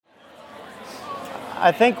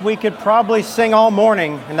I think we could probably sing all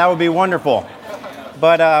morning, and that would be wonderful.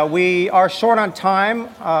 But we are short on time.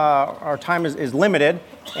 Our time is limited,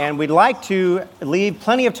 and we'd like to leave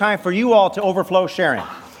plenty of time for you all to overflow sharing.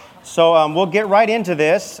 So we'll get right into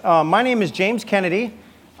this. My name is James Kennedy.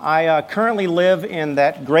 I currently live in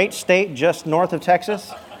that great state just north of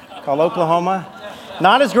Texas called Oklahoma.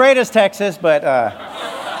 Not as great as Texas, but got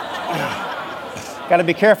to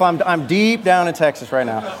be careful. I'm deep down in Texas right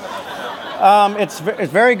now. It's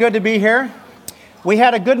very good to be here. We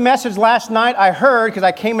had a good message last night. I heard, because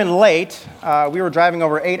I came in late. We were driving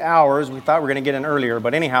over 8 hours. We thought we were going to get in earlier,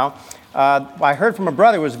 but anyhow, I heard from a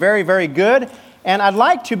brother. It was very, very good. And I'd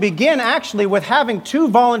like to begin actually with having two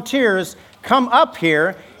volunteers come up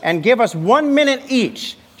here and give us 1 minute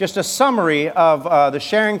each, just a summary of the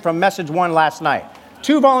sharing from message one last night.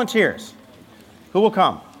 Two volunteers. Who will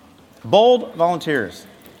come? Bold volunteers.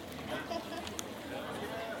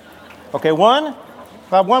 Okay, one.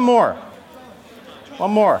 About one more.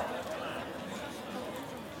 One more.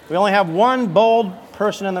 We only have one bold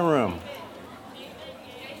person in the room.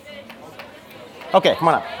 Okay, come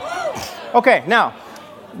on up. Okay, now,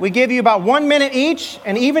 we give you about 1 minute each,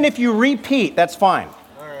 and even if you repeat, that's fine.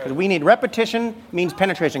 Because we need repetition means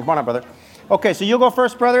penetration. Come on up, brother. Okay, so you'll go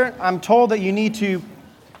first, brother. I'm told that you need to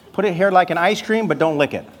put it here like an ice cream, but don't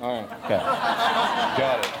lick it. All right. Okay.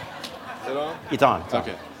 Got it. Is it on? It's on.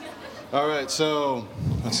 Okay. All right, so,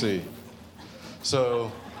 let's see.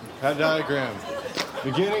 So, that diagram.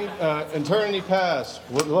 Beginning, eternity past,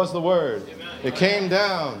 what was the Word? It came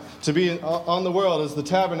down to be on the world as the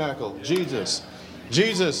tabernacle, Jesus.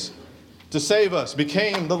 Jesus, to save us,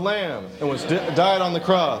 became the Lamb and was died on the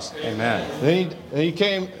cross. Amen. Then he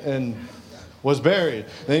came and was buried.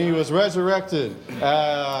 Then he was resurrected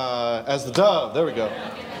as the dove. There we go.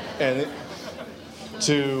 And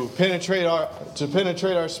to penetrate our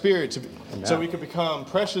spirit, so we could become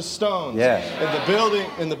precious stones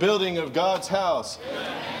in the building of God's house.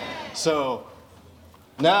 So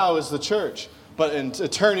now is the church, but in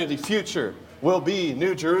eternity future will be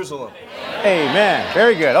New Jerusalem. Amen.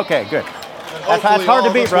 Very good. Okay, good. That's hard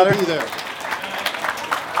to beat, brother. Be there.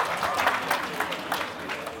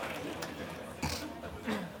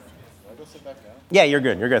 Yeah, you're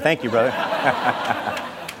good. You're good. Thank you, brother.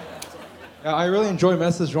 I really enjoy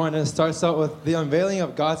message one, and it starts out with the unveiling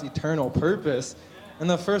of God's eternal purpose. And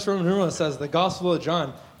the first Roman numeral says, the Gospel of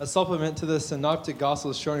John, a supplement to the Synoptic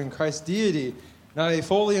Gospels showing Christ's deity. Now I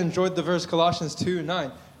fully enjoyed the verse Colossians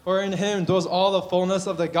 2:9. For in him dwells all the fullness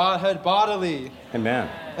of the Godhead bodily. Amen.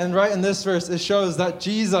 And right in this verse, it shows that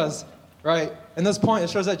Jesus, right, in this point, it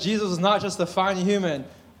shows that Jesus was not just a fine human,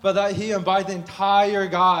 but that he embodied the entire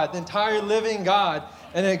God, the entire living God.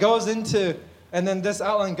 And it goes into, and then this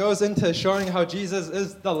outline goes into showing how Jesus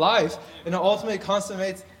is the life, and it ultimately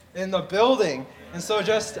consummates in the building. And so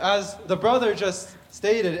just as the brother just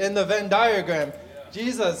stated in the Venn diagram,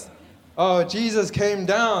 Jesus came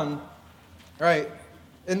down, right,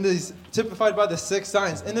 in these typified by the 6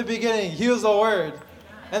 signs. In the beginning, he was the Word,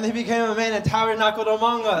 and he became a man and tabernacled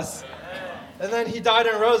among us. And then he died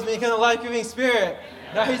and rose, making a life-giving spirit.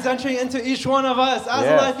 Now he's entering into each one of us as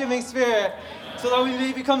a life-giving spirit, so that we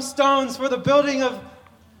may become stones for the building of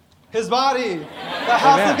his body, the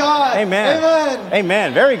house of God. Amen. Amen.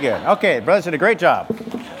 Amen. Very good. Okay, brothers did a great job.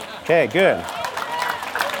 Okay, good.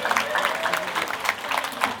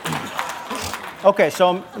 Okay,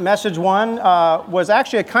 so message one was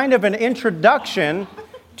actually a kind of an introduction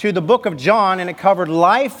to the book of John, and it covered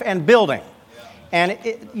life and building. And,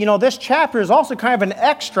 this chapter is also kind of an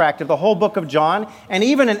extract of the whole book of John, and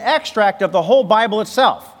even an extract of the whole Bible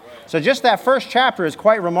itself. So just that first chapter is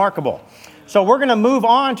quite remarkable. So we're going to move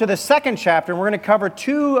on to the second chapter, and we're going to cover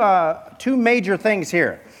two major things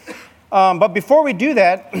here. But before we do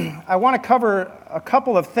that, I want to cover a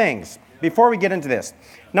couple of things before we get into this.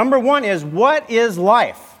 Number one is, what is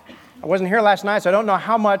life? I wasn't here last night, so I don't know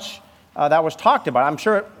how much that was talked about. I'm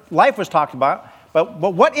sure life was talked about, but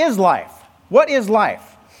what is life? What is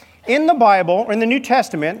life? In the Bible, or in the New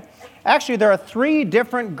Testament, actually there are 3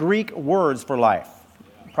 different Greek words for life.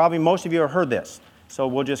 Probably most of you have heard this, so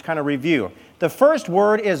we'll just kind of review. The first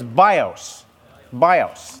word is bios.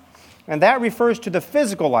 Bios. And that refers to the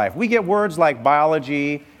physical life. We get words like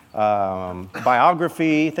biology,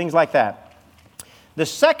 biography, things like that. The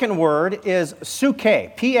second word is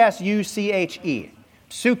psuche, P-S-U-C-H-E.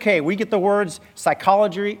 Psuche, we get the words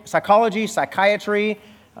psychology, psychiatry,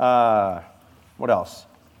 what else?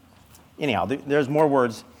 Anyhow, there's more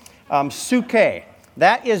words. Psuche,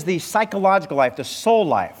 that is the psychological life, the soul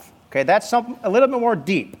life. Okay, that's a little bit more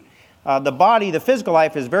deep. The body, the physical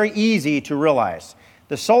life is very easy to realize.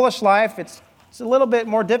 The soulless life, it's It's a little bit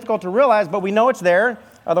more difficult to realize, but we know it's there.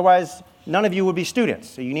 Otherwise, none of you would be students.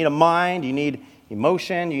 So you need a mind, you need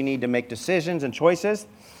emotion, you need to make decisions and choices.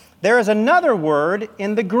 There is another word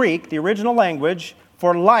in the Greek, the original language,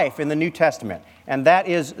 for life in the New Testament, and that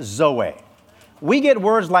is zoe. We get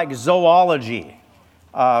words like zoology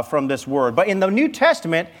from this word, but in the New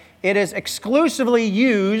Testament, it is exclusively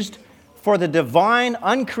used for the divine,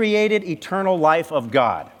 uncreated, eternal life of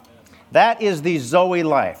God. That is the Zoe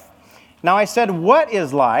life. Now, I said, what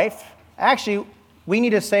is life? Actually, we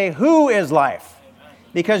need to say, who is life?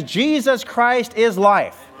 Because Jesus Christ is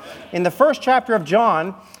life. In the first chapter of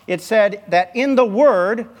John, it said that in the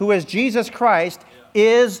Word, who is Jesus Christ,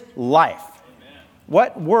 is life.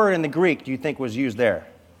 What word in the Greek do you think was used there?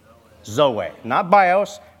 Zoe. Not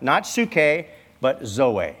bios, not suke, but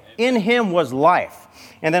zoe. In him was life.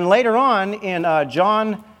 And then later on in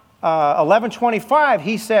John 11:25,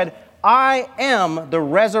 he said, I am the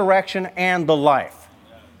resurrection and the life.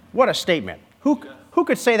 What a statement. Who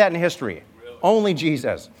could say that in history? Only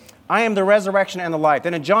Jesus. I am the resurrection and the life.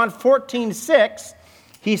 Then in John 14:6,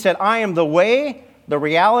 he said, I am the way, the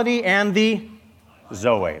reality, and the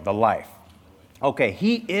Zoe, the life. Okay,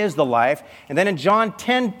 he is the life. And then in John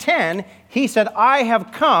 10:10, he said, I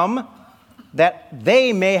have come that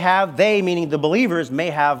they meaning the believers, may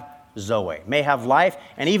have Zoe, may have life,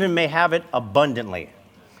 and even may have it abundantly.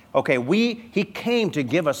 Okay, he came to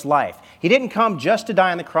give us life. He didn't come just to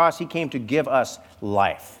die on the cross, he came to give us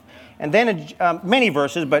life. And then in many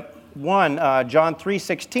verses, but one, John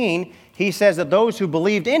 3:16, he says that those who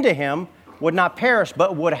believed into him would not perish,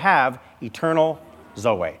 but would have eternal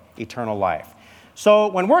Zoe, eternal life. So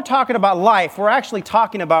when we're talking about life, we're actually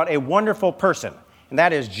talking about a wonderful person, and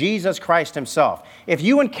that is Jesus Christ himself. If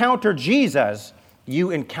you encounter Jesus,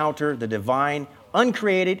 you encounter the divine,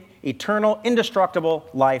 uncreated, eternal, indestructible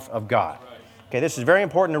life of God. Okay, this is very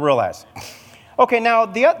important to realize. Okay, now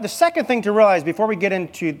the second thing to realize before we get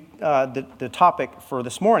into the topic for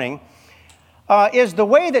this morning is the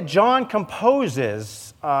way that John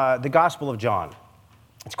composes the Gospel of John.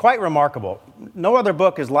 It's quite remarkable. No other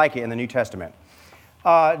book is like it in the New Testament.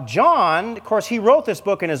 John, of course, he wrote this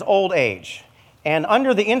book in his old age. And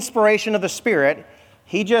under the inspiration of the Spirit,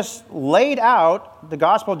 he just laid out the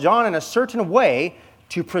Gospel of John in a certain way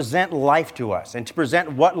to present life to us and to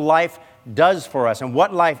present what life does for us and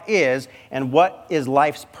what life is and what is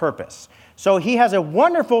life's purpose. So he has a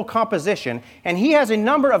wonderful composition, and he has a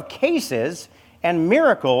number of cases and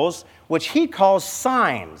miracles which he calls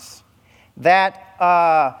signs that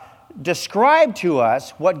describe to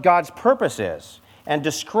us what God's purpose is and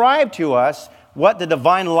describe to us what the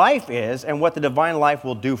divine life is and what the divine life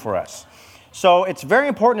will do for us. So it's very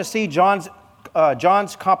important to see John's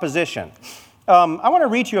composition. I want to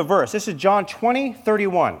read you a verse. This is John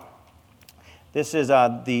 20:31. This is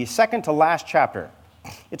the second to last chapter.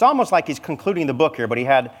 It's almost like he's concluding the book here, but he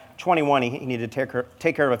had 21. He needed to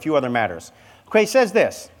take care of a few other matters. Okay, he says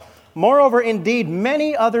this, moreover, indeed,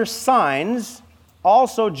 many other signs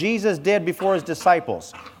also Jesus did before his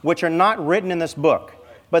disciples, which are not written in this book.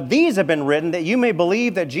 But these have been written that you may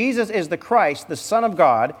believe that Jesus is the Christ, the Son of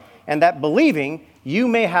God, and that believing you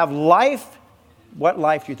may have life. What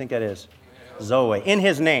life do you think that is? Zoe, in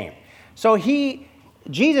his name. So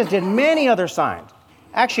Jesus did many other signs.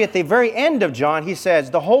 Actually, at the very end of John, he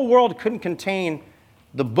says the whole world couldn't contain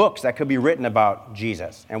the books that could be written about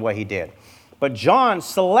Jesus and what he did. But John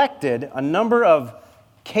selected a number of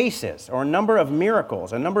cases or a number of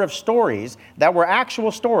miracles, a number of stories that were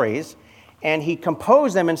actual stories, and he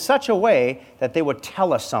composed them in such a way that they would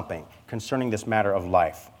tell us something concerning this matter of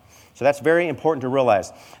life. So that's very important to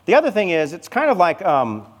realize. The other thing is, it's kind of like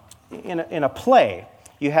in a play,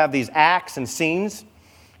 you have these acts and scenes.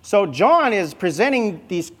 So John is presenting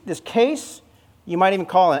this case, you might even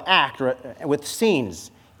call an act with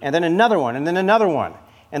scenes, and then another one, and then another one.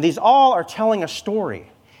 And these all are telling a story.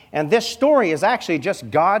 And this story is actually just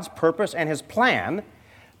God's purpose and his plan.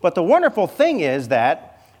 But the wonderful thing is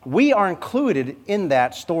that we are included in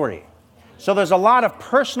that story. So there's a lot of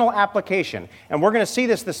personal application. And we're going to see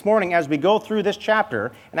this morning as we go through this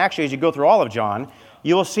chapter. And actually, as you go through all of John,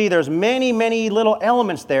 you will see there's many, many little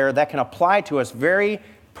elements there that can apply to us very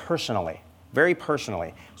personally. Very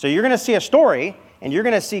personally. So you're going to see a story, and you're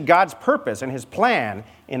going to see God's purpose and his plan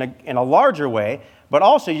in a larger way. But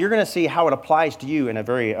also, you're going to see how it applies to you in a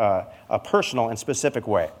very personal and specific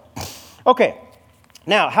way. Okay,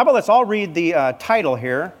 now, how about let's all read the title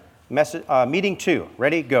here, Meeting 2.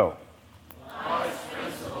 Ready? Go. Life's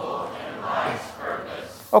principle and life's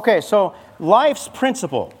purpose. Okay, so life's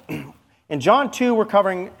principle. In John 2, we're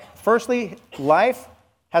covering, firstly, life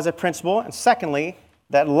has a principle, and secondly,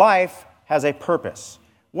 that life has a purpose.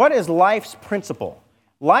 What is life's principle?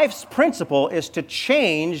 Life's principle is to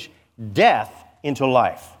change death into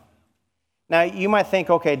life. Now, you might think,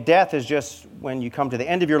 okay, death is just when you come to the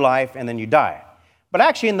end of your life and then you die. But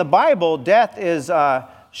actually, in the Bible, death is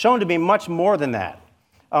shown to be much more than that.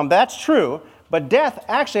 That's true, but death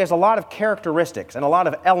actually has a lot of characteristics and a lot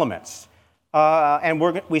of elements. And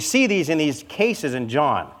we see these in these cases in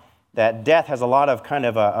John, that death has a lot of kind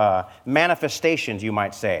of manifestations, you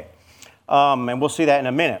might say. And we'll see that in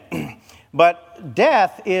a minute. But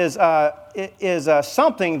death is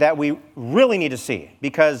something that we really need to see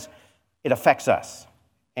because it affects us.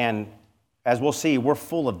 And as we'll see, we're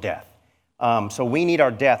full of death. So we need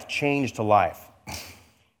our death changed to life.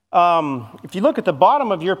 If you look at the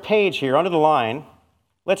bottom of your page here, under the line,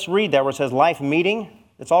 let's read that where it says life meeting.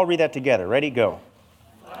 Let's all read that together. Ready? Go.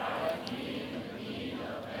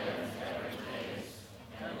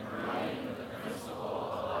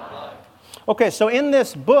 Okay, so in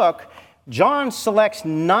this book, John selects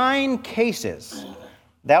 9 cases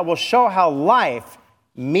that will show how life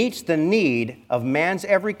meets the need of man's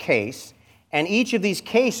every case, and each of these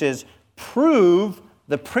cases prove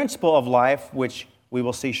the principle of life, which we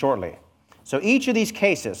will see shortly. So each of these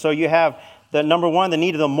cases, so you have the number 1, the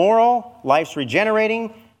need of the moral, life's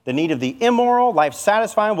regenerating, the need of the immoral, life's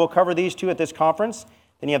satisfying. We'll cover these 2 at this conference.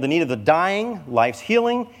 Then you have the need of the dying, life's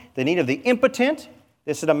healing, the need of the impotent.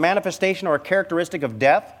 This is a manifestation or a characteristic of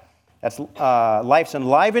death. That's life's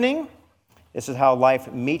enlivening. This is how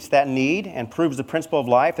life meets that need and proves the principle of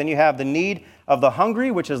life. Then you have the need of the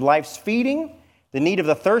hungry, which is life's feeding. The need of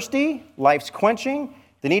the thirsty, life's quenching.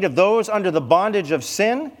 The need of those under the bondage of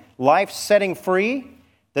sin, life's setting free.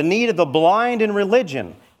 The need of the blind in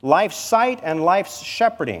religion, life's sight and life's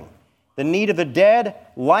shepherding. The need of the dead,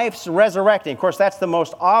 life's resurrecting. Of course, that's the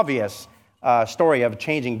most obvious story of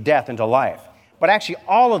changing death into life. But actually,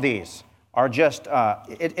 all of these are just,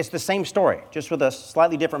 it's the same story, just with a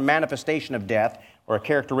slightly different manifestation of death or a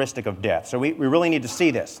characteristic of death. So we really need to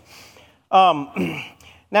see this.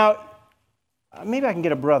 Now, maybe I can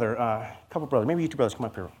get a brother, a couple brothers. Maybe you 2 brothers, come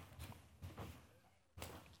up here.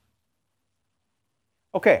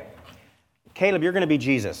 Okay. Caleb, you're going to be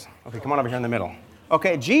Jesus. Okay, come on over here in the middle.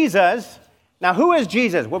 Okay, Jesus. Now, who is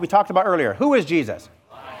Jesus? What we talked about earlier. Who is Jesus?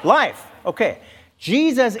 Life. Okay.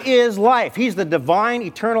 Jesus is life. He's the divine,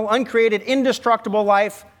 eternal, uncreated, indestructible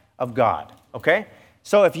life of God. Okay?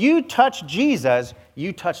 So if you touch Jesus,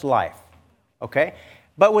 you touch life. Okay?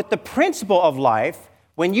 But with the principle of life,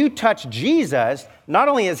 when you touch Jesus, not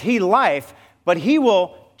only is he life, but he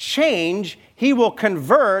will change, he will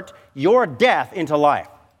convert your death into life.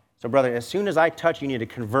 So, brother, as soon as I touch you, need to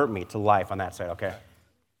convert me to life on that side, okay?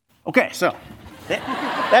 Okay, so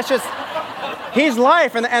that's just, he's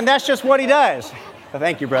life, and that's just what he does.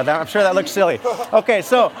 Thank you, brother. I'm sure that looks silly. Okay,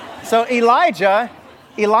 so Elijah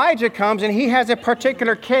comes, and he has a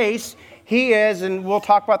particular case. He is, and we'll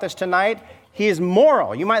talk about this tonight, he is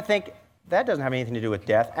moral. You might think, that doesn't have anything to do with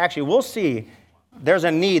death. Actually, we'll see there's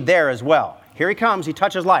a need there as well. Here he comes. He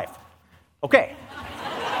touches life. Okay.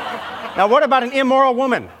 Now, what about an immoral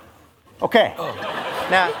woman? Okay.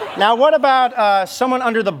 Now what about someone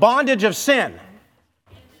under the bondage of sin?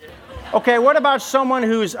 Okay, what about someone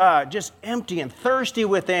who's just empty and thirsty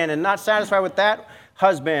within and not satisfied with that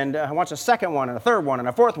husband, wants a second one and a third one and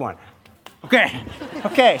a fourth one?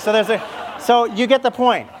 Okay, so you get the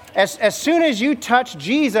point. As soon as you touch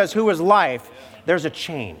Jesus, who is life, there's a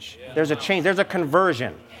change. There's a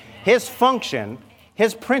conversion. His function,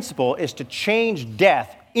 his principle is to change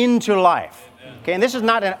death into life. Okay, and this is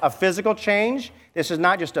not a physical change. This is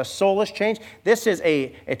not just a soulless change. This is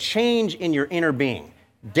a change in your inner being.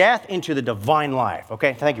 Death into the divine life.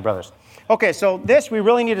 Okay, thank you, brothers. Okay, so this we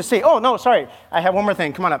really need to see. Oh, no, sorry. I have one more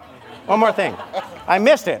thing. Come on up. One more thing. I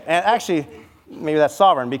missed it. And actually, maybe that's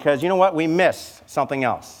sovereign, because you know what? We miss something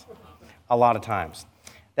else a lot of times.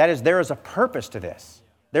 That is, there is a purpose to this.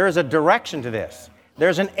 There is a direction to this.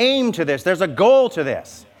 There's an aim to this. There's a goal to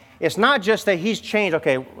this. It's not just that he's changed.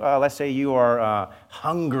 Okay, let's say you are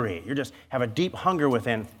hungry. You just have a deep hunger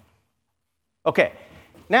within. Okay,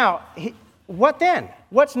 now, what then?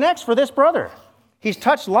 What's next for this brother? He's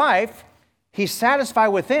touched life. He's satisfied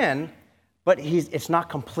within, but it's not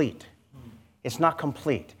complete. It's not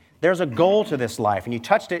complete. There's a goal to this life, and you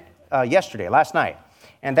touched it last night,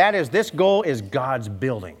 and that is this goal is God's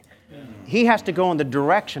building. He has to go in the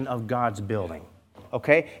direction of God's building.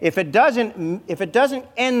 Okay? If it doesn't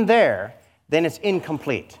end there, then it's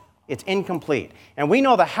incomplete. It's incomplete. And we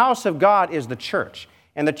know the house of God is the church,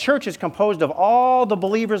 and the church is composed of all the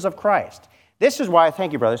believers of Christ. This is why,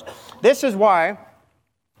 thank you, brothers. This is why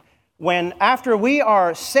after we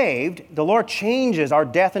are saved, the Lord changes our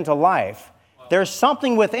death into life. there's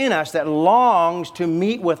something within us that longs to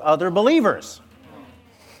meet with other believers.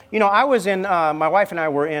 You know, I was in, my wife and I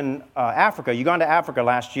were in Africa, Uganda, Africa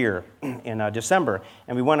last year in December,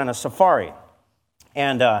 and we went on a safari.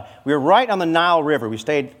 And we were right on the Nile River. We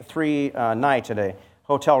stayed 3 nights at a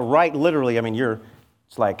hotel right literally, I mean,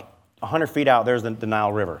 it's like 100 feet out, there's the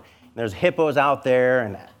Nile River. And there's hippos out there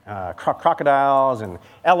and crocodiles and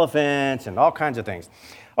elephants and all kinds of things.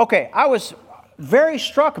 Okay, I was very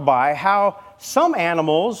struck by how some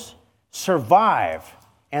animals survive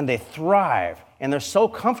and they thrive and they're so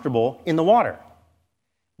comfortable in the water.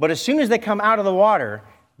 But as soon as they come out of the water,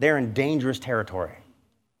 they're in dangerous territory.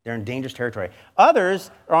 They're in dangerous territory. Others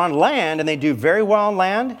are on land and they do very well on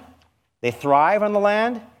land. They thrive on the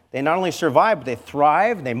land. They not only survive, but they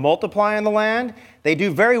thrive. They multiply on the land. They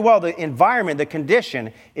do very well. The environment, the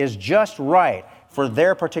condition is just right for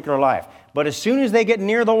their particular life. But as soon as they get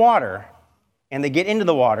near the water and they get into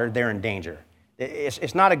the water, they're in danger.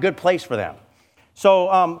 It's not a good place for them.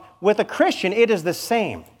 So with a Christian, it is the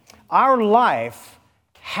same. Our life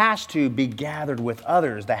has to be gathered with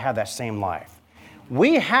others that have that same life.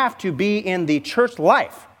 We have to be in the church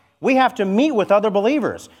life. We have to meet with other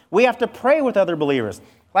believers. We have to pray with other believers.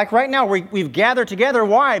 Like right now, we've gathered together.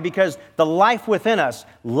 Why? Because the life within us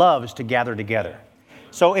loves to gather together.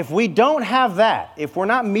 So if we don't have that, if we're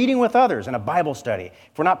not meeting with others in a Bible study,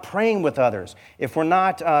 if we're not praying with others, if we're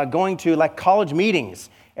not going to like college meetings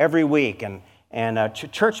every week and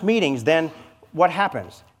church meetings, then what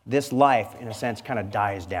happens? This life, in a sense, kind of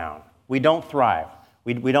dies down. We don't thrive.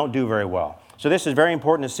 We don't do very well. So this is very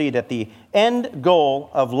important to see that the end goal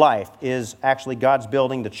of life is actually God's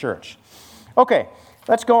building the church. Okay,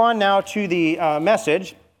 let's go on now to the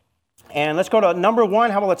message. And let's go to number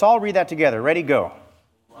 1. How about let's all read that together. Ready, go.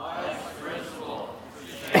 Life's principle to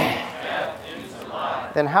change death into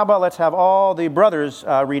life. Then how about let's have all the brothers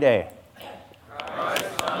read A.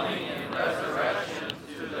 Christ's coming and resurrection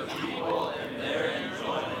to the people in their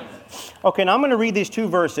enjoyment. Okay, now I'm going to read these 2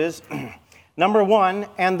 verses. Number 1,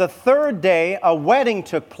 and the 3rd day a wedding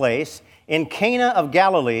took place in Cana of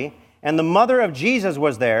Galilee, and the mother of Jesus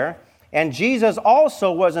was there, and Jesus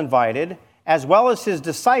also was invited, as well as his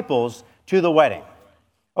disciples, to the wedding.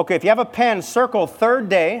 Okay, if you have a pen, circle 3rd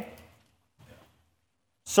day,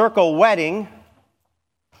 circle wedding,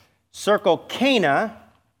 circle Cana,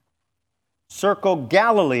 circle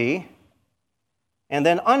Galilee, and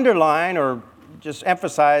then underline or just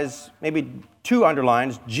emphasize, maybe 2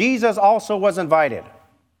 underlines, Jesus also was invited.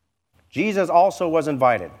 Jesus also was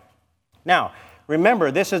invited. Now,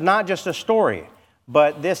 remember, this is not just a story,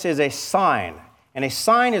 but this is a sign. And a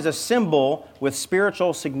sign is a symbol with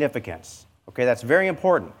spiritual significance. Okay, that's very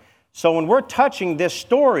important. So when we're touching this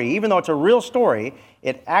story, even though it's a real story,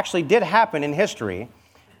 it actually did happen in history,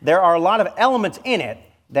 there are a lot of elements in it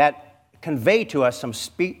that convey to us some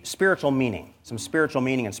spiritual meaning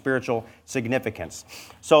and spiritual significance.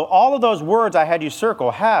 So all of those words I had you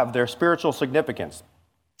circle have their spiritual significance.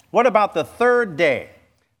 What about the 3rd day?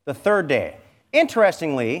 The 3rd day.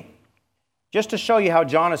 Interestingly, just to show you how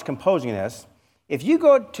John is composing this, if you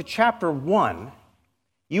go to chapter 1,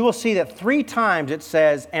 you will see that 3 times it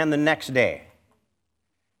says, and the next day.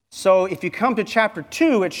 So if you come to chapter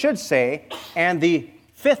 2, it should say, and the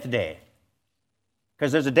 5th day.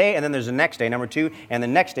 Because there's a day, and then there's the next day, number 2, and the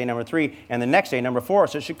next day, number 3, and the next day, number 4.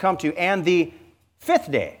 So it should come to, and the 5th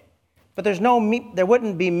day. But there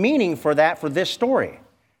wouldn't be meaning for that for this story.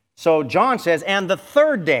 So John says, and the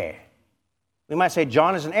 3rd day. We might say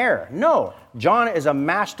John is an error. No, John is a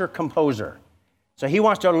master composer. So he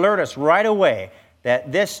wants to alert us right away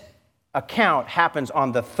that this account happens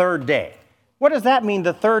on the 3rd day. What does that mean,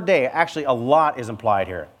 the 3rd day? Actually, a lot is implied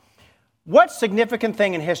here. What significant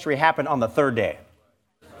thing in history happened on the 3rd day?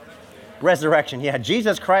 Resurrection. Yeah,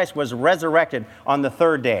 Jesus Christ was resurrected on the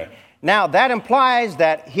 3rd day. Now, that implies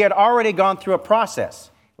that he had already gone through a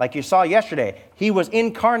process. Like you saw yesterday, he was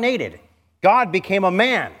incarnated. God became a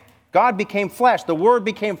man. God became flesh. The Word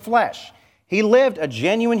became flesh. He lived a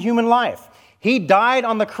genuine human life. He died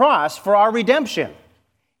on the cross for our redemption.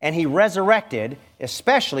 And he resurrected,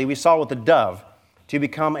 especially, we saw with the dove, to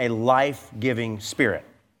become a life-giving spirit.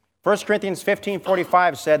 1 Corinthians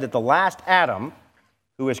 15:45 said that the last Adam,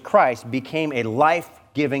 who is Christ, became a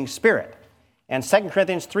life-giving spirit. And 2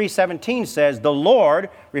 Corinthians 3:17 says, the Lord,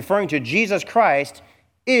 referring to Jesus Christ,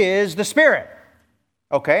 is the Spirit.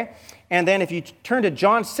 Okay? And then if you turn to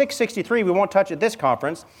John 6:63, we won't touch it this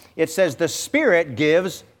conference, it says the Spirit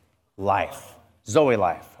gives life. Zoe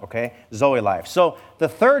life, okay? Zoe life. So the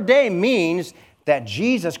 3rd day means that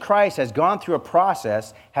Jesus Christ has gone through a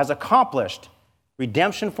process, has accomplished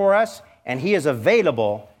redemption for us, and he is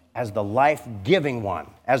available as the life-giving one,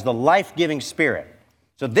 as the life-giving Spirit.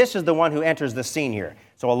 So this is the one who enters the scene here.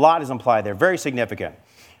 So a lot is implied there, very significant.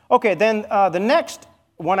 Okay, then the next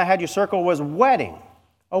one I had you circle was wedding.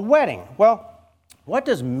 A wedding. Well, what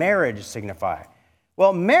does marriage signify?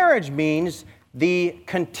 Well, marriage means the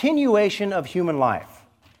continuation of human life.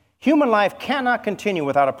 Human life cannot continue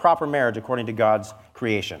without a proper marriage according to God's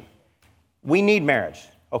creation. We need marriage,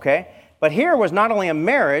 okay? But here was not only a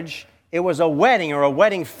marriage, it was a wedding or a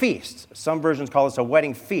wedding feast. Some versions call this a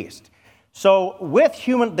wedding feast. So with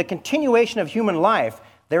the continuation of human life,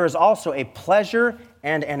 there is also a pleasure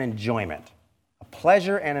and an enjoyment. A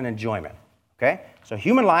pleasure and an enjoyment, okay? So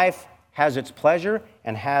human life has its pleasure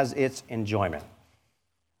and has its enjoyment.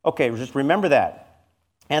 Okay, just remember that.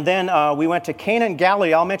 And then we went to Cana and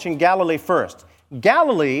Galilee. I'll mention Galilee first.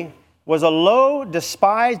 Galilee was a low,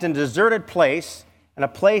 despised, and deserted place, and a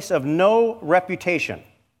place of no reputation.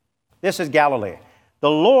 This is Galilee. The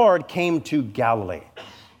Lord came to Galilee.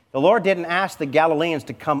 The Lord didn't ask the Galileans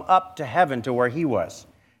to come up to heaven to where he was.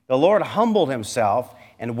 The Lord humbled himself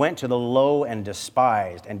and went to the low and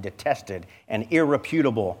despised and detested and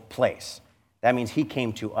irreputable place. That means he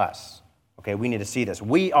came to us. Okay, we need to see this.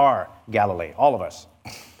 We are Galilee, all of us.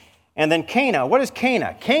 And then Cana. What is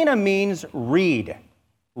Cana? Cana means reed.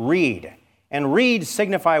 Reed. And reeds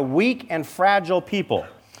signify weak and fragile people.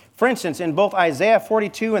 For instance, in both Isaiah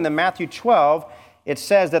 42 and the Matthew 12, it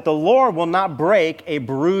says that the Lord will not break a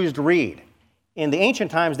bruised reed. In the ancient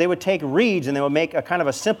times, they would take reeds and they would make a kind of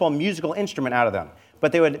a simple musical instrument out of them.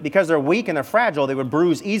 But they would, because they're weak and they're fragile, they would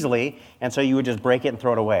bruise easily, and so you would just break it and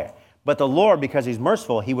throw it away. But the Lord, because he's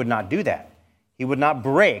merciful, he would not do that. He would not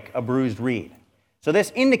break a bruised reed. So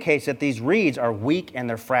this indicates that these reeds are weak and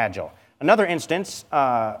they're fragile. Another instance,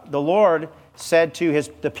 the Lord said to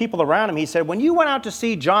the people around him, he said, when you went out to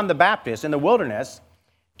see John the Baptist in the wilderness,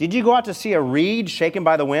 did you go out to see a reed shaken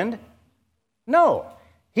by the wind? No.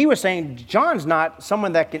 He was saying John's not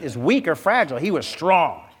someone that is weak or fragile. He was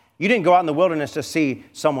strong. You didn't go out in the wilderness to see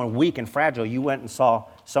someone weak and fragile. You went and saw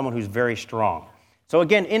someone who's very strong. So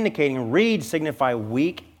again, indicating reeds signify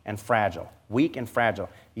weak and fragile. Weak and fragile.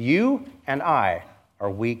 You and I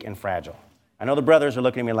are weak and fragile. I know the brothers are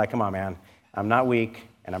looking at me like, come on, man. I'm not weak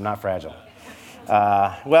and I'm not fragile.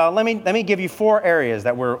 Well, let me give you 4 areas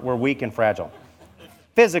that we're weak and fragile.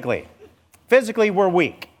 Physically, we're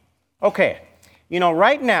weak. Okay,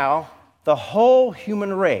 right now, the whole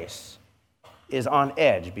human race is on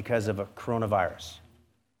edge because of a coronavirus.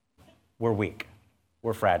 We're weak.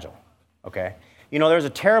 We're fragile, okay? There's a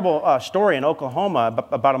terrible story in Oklahoma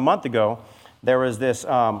about a month ago. There was this,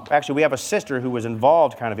 actually, we have a sister who was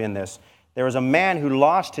involved kind of in this. There was a man who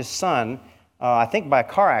lost his son, I think by a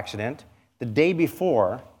car accident, the day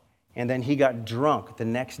before, and then he got drunk the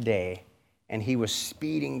next day, and he was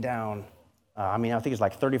speeding down, I think it's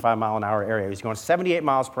like 35-mile-an-hour area. He was going 78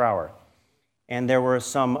 miles per hour. And there were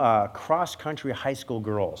some cross-country high school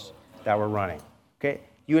girls that were running. Okay,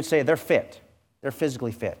 you would say they're fit. They're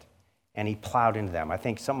physically fit. And he plowed into them. I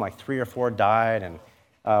think something like 3 or 4 died, and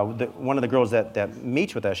one of the girls that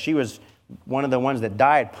meets with us, she was one of the ones that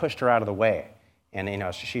died, pushed her out of the way,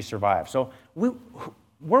 and she survived. So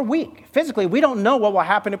we're weak. Physically, we don't know what will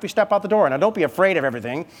happen if we step out the door. Now, don't be afraid of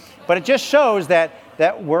everything, but it just shows that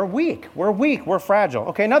we're weak. We're weak. We're fragile.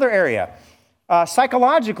 Okay, another area.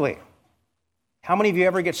 Psychologically, how many of you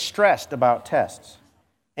ever get stressed about tests?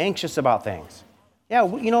 Anxious about things? Yeah,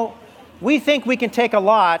 we think we can take a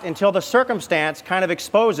lot until the circumstance kind of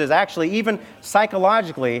exposes, actually, even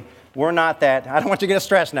psychologically, we're not that. I don't want you to get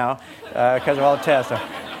stressed now because of all the tests.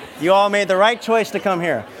 You all made the right choice to come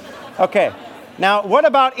here. Okay. Now, what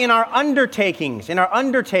about in our undertakings?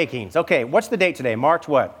 Okay, what's the date today? March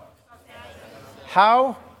what?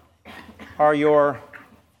 How are your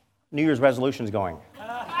New Year's resolutions going?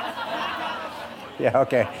 Yeah,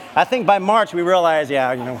 okay. I think by March we realize,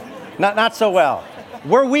 not so well.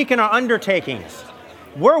 We're weak in our undertakings.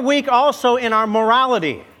 We're weak also in our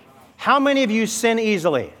morality. How many of you sin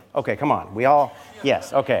easily? Okay, come on.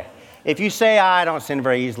 Yes, okay. If you say, I don't sin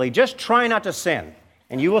very easily, just try not to sin,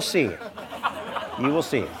 and you will see. You will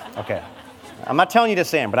see. Okay. I'm not telling you to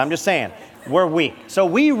sin, but I'm just saying, we're weak. So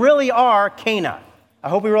we really are Cana. I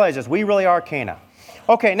hope we realize this. We really are Cana.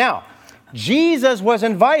 Okay, now, Jesus was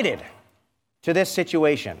invited to this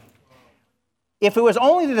situation. If it was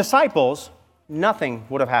only the disciples, nothing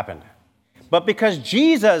would have happened. But because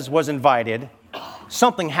Jesus was invited,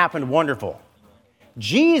 something happened wonderful.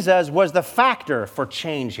 Jesus was the factor for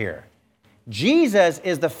change here. Jesus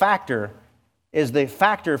is the factor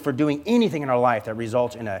for doing anything in our life that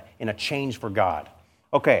results in a change for God.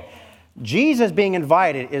 Okay, Jesus being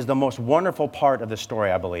invited is the most wonderful part of the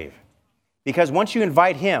story, I believe. Because once you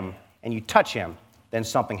invite him and you touch him, then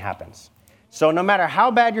something happens. So no matter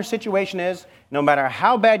how bad your situation is, no matter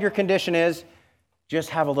how bad your condition is, just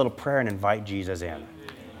have a little prayer and invite Jesus in.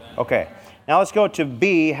 Okay, now let's go to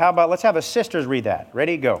B. How about, let's have the sisters read that.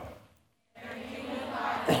 Ready, go.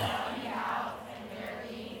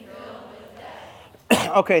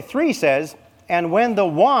 Okay, 3 says, and when the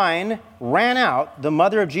wine ran out, the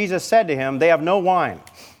mother of Jesus said to him, they have no wine.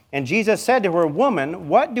 And Jesus said to her, woman,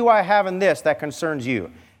 what do I have in this that concerns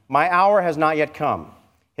you? My hour has not yet come.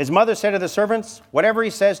 His mother said to the servants, whatever he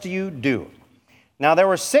says to you, do. Now there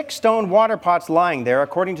were 6 stone water pots lying there,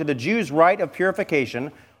 according to the Jews' rite of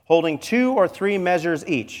purification, holding 2 or 3 measures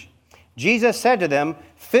each. Jesus said to them,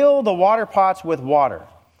 fill the water pots with water.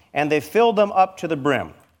 And they filled them up to the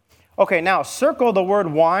brim. Okay, now circle the word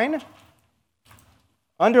wine,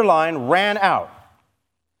 underline, ran out.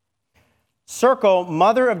 Circle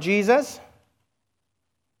mother of Jesus.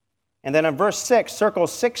 And then in verse 6, circle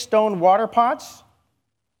 6 stone water pots.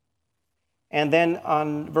 And then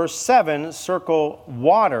on verse 7, circle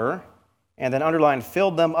water, and then underline,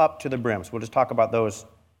 filled them up to the brim. So we'll just talk about those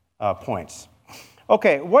points.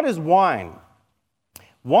 Okay, what is wine?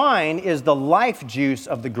 Wine is the life juice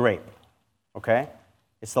of the grape, okay?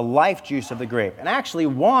 It's the life juice of the grape. And actually,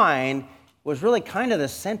 wine was really kind of the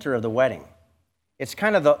center of the wedding. It's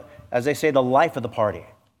kind of the, as they say, the life of the party.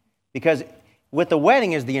 Because with the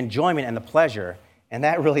wedding is the enjoyment and the pleasure, and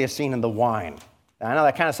that really is seen in the wine. I know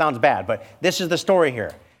that kind of sounds bad, but this is the story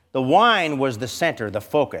here. The wine was the center, the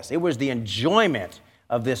focus. It was the enjoyment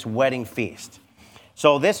of this wedding feast.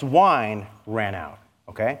 So this wine ran out,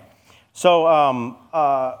 okay? So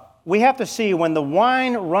we have to see when the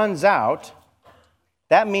wine runs out,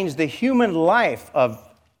 that means the human life of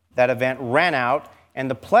that event ran out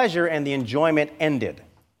and the pleasure and the enjoyment ended.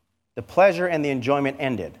 The pleasure and the enjoyment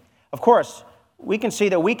ended. Of course, we can see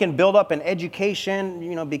that we can build up an education,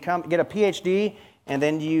 get a PhD, and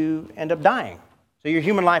then you end up dying. So your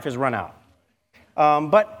human life has run out.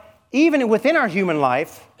 But even within our human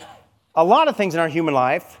life, a lot of things in our human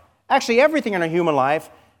life, actually everything in our human life,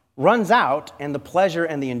 runs out and the pleasure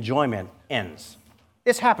and the enjoyment ends.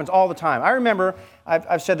 This happens all the time. I remember,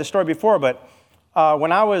 I've said the story before, but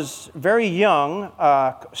when I was very young,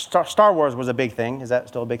 Star Wars was a big thing. Is that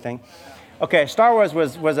still a big thing? Okay, Star Wars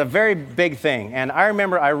was a very big thing. And I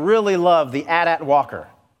remember I really loved the AT-AT Walker.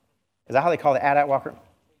 Is that how they call the AT-AT Walker?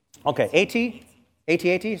 Okay,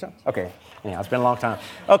 AT-AT? Okay, anyhow, it's been a long time.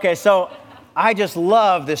 Okay, so I just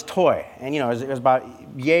love this toy. And, it was about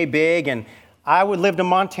yay big. And I lived in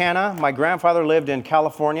Montana. My grandfather lived in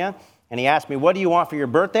California. And he asked me, what do you want for your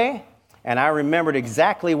birthday? And I remembered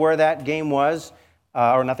exactly where that game was,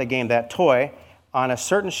 or not the game, that toy, on a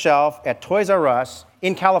certain shelf at Toys R Us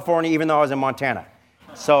in California, even though I was in Montana.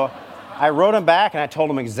 So I wrote him back, and I told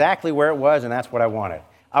him exactly where it was, and that's what I wanted.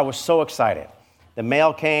 I was so excited. The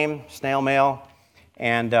mail came, snail mail,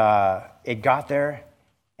 and it got there.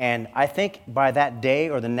 And I think by that day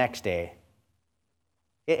or the next day,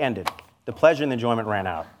 it ended. The pleasure and the enjoyment ran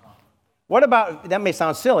out. What about, that may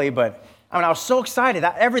sound silly, but I was so excited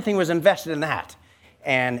that everything was invested in that,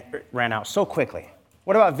 and it ran out so quickly.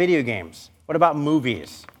 What about video games? What about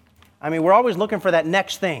movies? We're always looking for that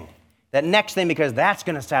next thing because that's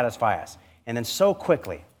going to satisfy us. And then so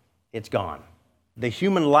quickly, it's gone. The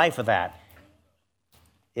human life of that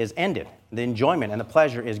is ended. The enjoyment and the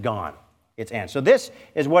pleasure is gone. It's ended. So this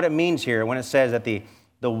is what it means here when it says that the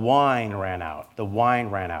wine ran out. The wine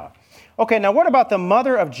ran out. Okay, now what about the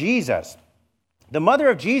mother of Jesus? The mother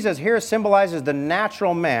of Jesus here symbolizes the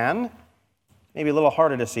natural man, maybe a little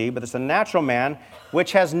harder to see, but it's the natural man,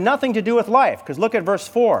 which has nothing to do with life. Because look at verse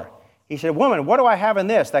 4. He said, woman, what do I have in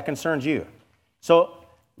this that concerns you? So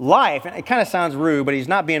life, and it kind of sounds rude, but he's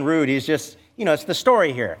not being rude. He's just, it's the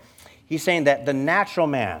story here. He's saying that the natural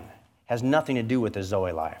man has nothing to do with the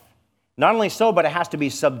Zoe life. Not only so, but it has to be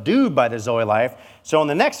subdued by the Zoe life. So in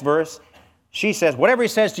the next verse, she says, whatever he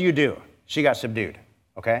says to you, do. She got subdued,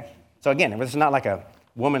 okay? So again, this is not like a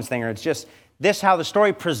woman's thing, or it's just this how the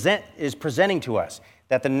story is presenting to us,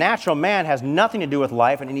 that the natural man has nothing to do with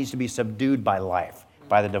life, and it needs to be subdued by life,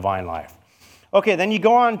 by the divine life. Okay, then you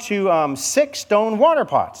go on to 6 stone water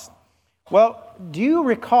pots. Well, do you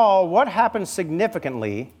recall what happened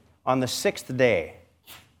significantly on the 6th day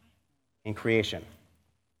in creation?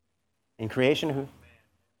 In creation, who?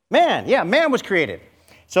 Man, yeah, man was created.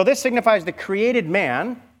 So this signifies the created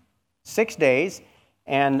man, 6 days,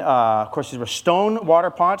 and of course these were stone water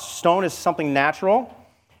pots. Stone is something natural,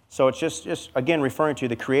 so it's just again referring to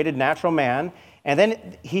the created natural man. And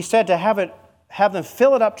then he said to have them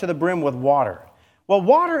fill it up to the brim with water. Well,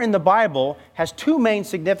 water in the Bible has 2 main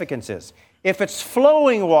significances. If it's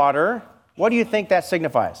flowing water, what do you think that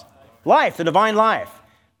signifies? Life, the divine life.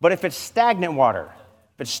 But if it's stagnant water,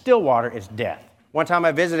 if it's still water, it's death. One time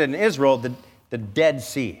I visited in Israel, the Dead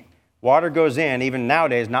Sea. Water goes in, even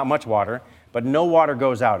nowadays, not much water, but no water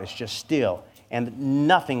goes out. It's just still, and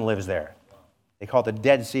nothing lives there. They call it the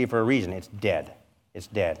Dead Sea for a reason. It's dead. It's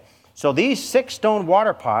dead. So these 6 stone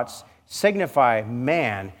water pots signify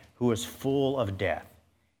man who is full of death.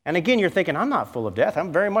 And again, you're thinking, I'm not full of death.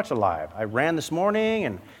 I'm very much alive. I ran this morning,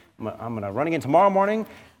 and I'm going to run again tomorrow morning.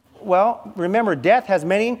 Well, remember, death has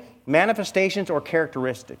many manifestations or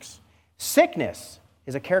characteristics. Sickness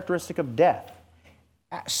is a characteristic of death.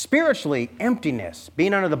 Spiritually, emptiness,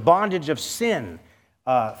 being under the bondage of sin,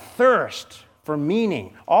 thirst for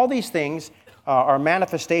meaning, all these things are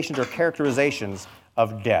manifestations or characterizations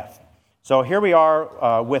of death. So here we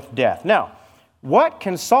are with death. Now, what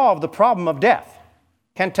can solve the problem of death?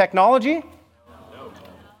 Can technology?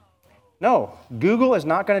 No. Google is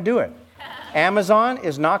not going to do it. Amazon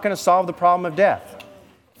is not going to solve the problem of death.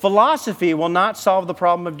 Philosophy will not solve the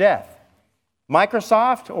problem of death.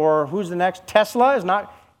 Microsoft or who's the next? Tesla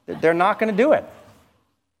they're not going to do it.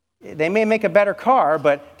 They may make a better car,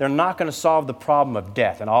 but they're not going to solve the problem of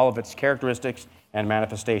death and all of its characteristics and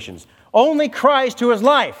manifestations. Only Christ, who is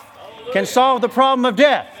life, can solve the problem of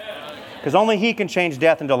death, because only He can change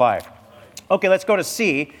death into life. Okay, let's go to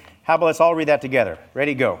C. How about let's all read that together?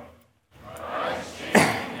 Ready, go.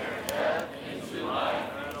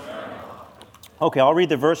 Okay, I'll read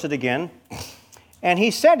the verses again. And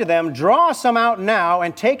he said to them, draw some out now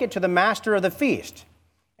and take it to the master of the feast.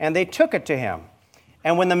 And they took it to him.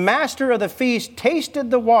 And when the master of the feast tasted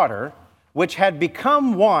the water, which had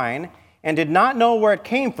become wine, and did not know where it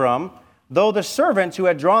came from, though the servants who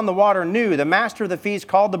had drawn the water knew, the master of the feast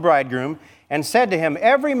called the bridegroom and said to him,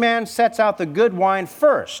 every man sets out the good wine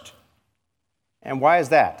first. And why is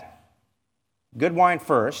that? Good wine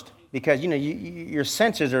first, because your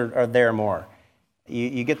senses are there more.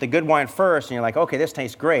 You get the good wine first, and you're like, okay, this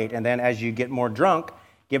tastes great. And then as you get more drunk,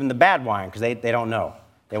 give them the bad wine, because they don't know.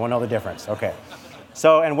 They won't know the difference. Okay.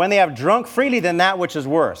 So, and when they have drunk freely, then that which is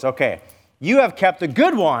worse. Okay. You have kept the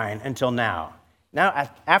good wine until now. Now,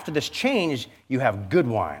 after this change, you have good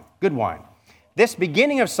wine. Good wine. This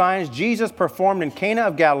beginning of signs Jesus performed in Cana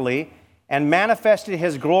of Galilee and manifested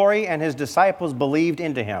His glory, and His disciples believed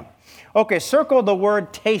into Him. Okay, circle the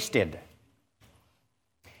word tasted.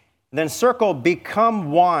 Then circle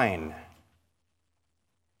become wine.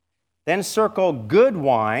 Then circle good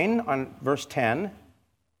wine on verse 10.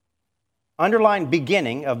 Underline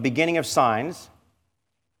beginning of signs.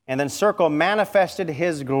 And then circle manifested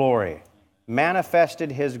His glory. Manifested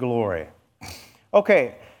His glory.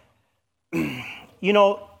 Okay.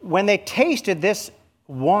 When they tasted this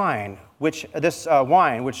wine, which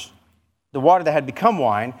the water that had become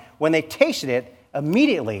wine, when they tasted it,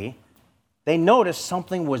 immediately they noticed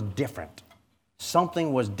something was different.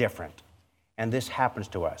 Something was different. And this happens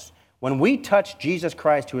to us. When we touch Jesus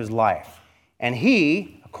Christ, who is life, and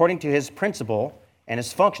He, according to His principle and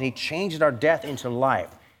His function, He changes our death into life,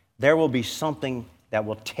 there will be something that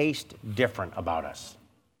will taste different about us.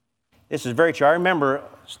 This is very true. I remember a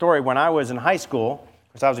story when I was in high school,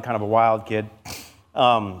 because I was kind of a wild kid.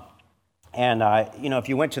 If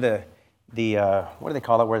you went to the what do they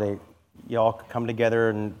call it, where you all come together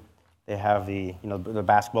and they have the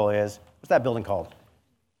basketball is. What's that building called?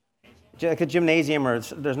 Like a gymnasium, or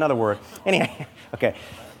there's another word. Anyway, okay.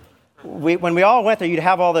 When we all went there, you'd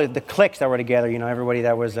have all the cliques that were together. Everybody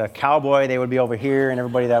that was a cowboy, they would be over here, and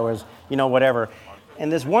everybody that was, whatever.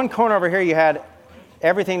 And this one corner over here, you had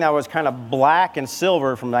everything that was kind of black and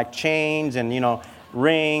silver, from like chains and,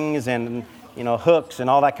 rings and, hooks and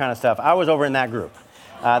all that kind of stuff. I was over in that group.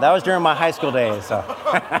 That was during my high school days.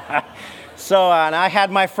 So, and I had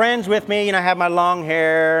my friends with me. I had my long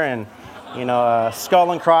hair and, a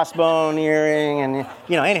skull and crossbone earring. And,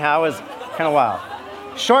 anyhow, it was kind of wild.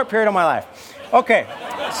 Short period of my life. Okay.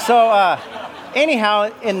 So, anyhow,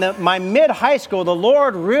 in my mid-high school, the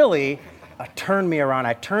Lord really turned me around.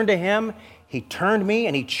 I turned to Him. He turned me,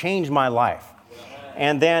 and He changed my life.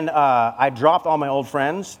 And then I dropped all my old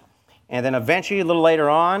friends. And then eventually, a little later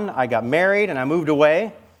on, I got married, and I moved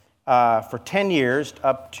away for 10 years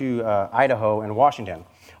up to Idaho and Washington.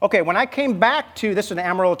 Okay, when I came back this was in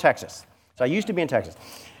Amarillo, Texas. So I used to be in Texas.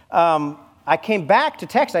 I came back to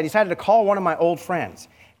Texas. I decided to call one of my old friends.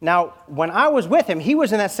 Now, when I was with him, he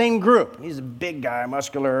was in that same group. He's a big guy,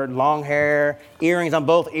 muscular, long hair, earrings on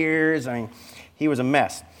both ears. He was a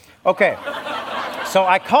mess. Okay, so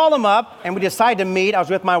I called him up, and we decided to meet. I was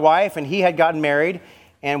with my wife, and he had gotten married.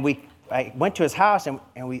 And I went to his house, and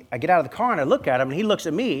I get out of the car, and I look at him, and he looks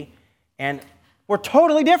at me, and we're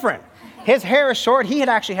totally different. His hair is short. He had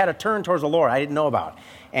actually had a turn towards the Lord I didn't know about.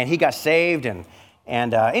 And he got saved. And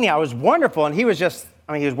anyhow, it was wonderful. And he was just,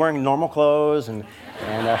 he was wearing normal clothes and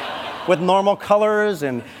with normal colors.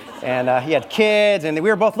 And he had kids. And we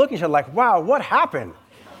were both looking at each other like, wow, what happened?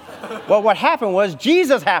 Well, what happened was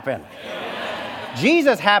Jesus happened.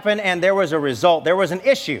 Jesus happened, and there was a result. There was an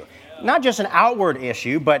issue. Not just an outward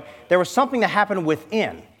issue, but there was something that happened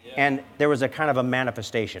within, and there was a kind of a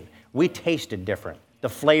manifestation. We tasted different. The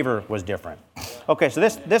flavor was different. Okay, so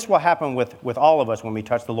this will happen with all of us when we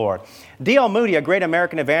touch the Lord. D.L. Moody, a great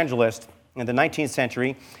American evangelist in the 19th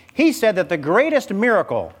century, he said that the greatest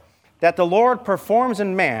miracle that the Lord performs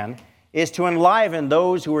in man is to enliven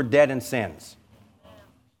those who are dead in sins.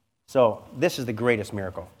 So this is the greatest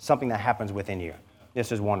miracle, something that happens within you.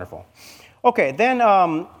 This is wonderful. Okay, then,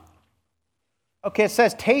 it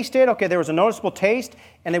says tasted. Okay, there was a noticeable taste,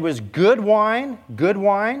 and it was good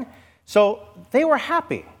wine. So they were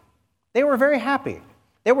happy. They were very happy.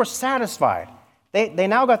 They were satisfied. They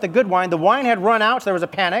now got the good wine. The wine had run out, so there was a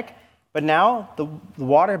panic, but now the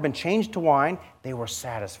water had been changed to wine. They were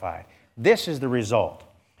satisfied. This is the result.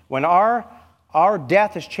 When our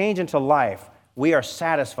death is changed into life, we are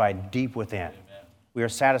satisfied deep within. We are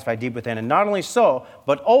satisfied deep within. And not only so,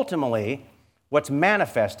 but ultimately, what's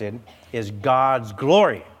manifested is God's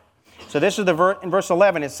glory. So this is in verse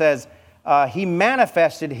 11, it says, he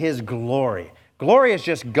manifested his glory. Glory is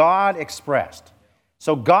just God expressed.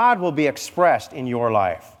 So God will be expressed in your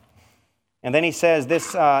life. And then he says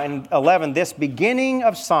this in 11, this beginning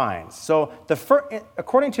of signs. So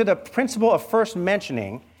according to the principle of first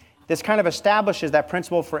mentioning, this kind of establishes that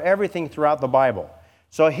principle for everything throughout the Bible.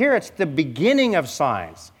 So here it's the beginning of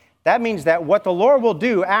signs. That means that what the Lord will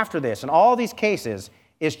do after this, in all these cases,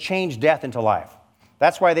 is change death into life.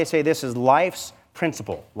 That's why they say this is life's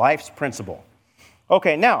principle. Life's principle.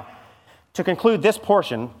 Okay, now, to conclude this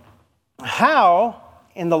portion, how,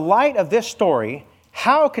 in the light of this story,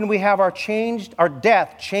 how can we have our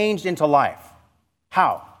death changed into life?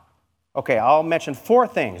 How? Okay, I'll mention 4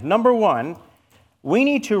 things. Number 1, we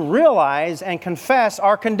need to realize and confess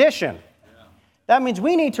our condition. That means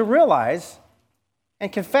we need to realize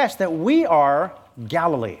and confess that we are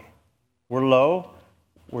Galilee. We're low,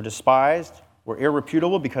 we're despised, we're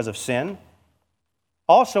irreputable because of sin.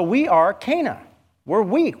 Also, we are Cana. We're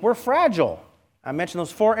weak, we're fragile. I mentioned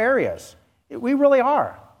those 4 areas. We really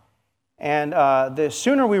are. And the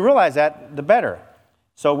sooner we realize that, the better.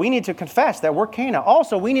 So we need to confess that we're Cana.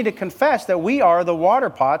 Also, we need to confess that we are the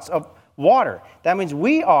water pots of water. That means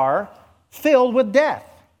we are filled with death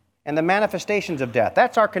and the manifestations of death.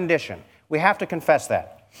 That's our condition. We have to confess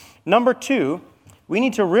that. Number 2, we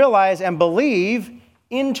need to realize and believe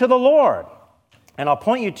into the Lord. And I'll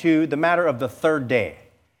point you to the matter of the 3rd day.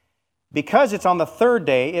 Because it's on the 3rd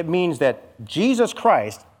day, it means that Jesus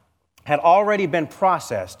Christ had already been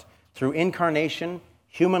processed through incarnation,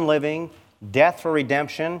 human living, death for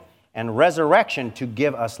redemption, and resurrection to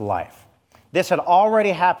give us life. This had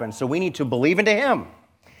already happened, so we need to believe into him.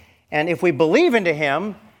 And if we believe into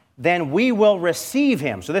him, then we will receive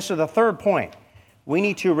him. So this is the 3rd point. We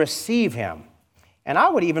need to receive him. And I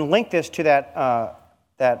would even link this to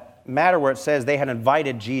that matter where it says they had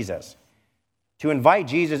invited Jesus. To invite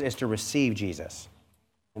Jesus is to receive Jesus.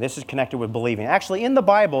 And this is connected with believing. Actually, in the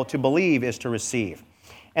Bible, to believe is to receive.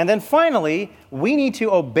 And then finally, we need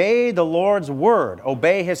to obey the Lord's word,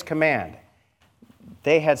 obey his command.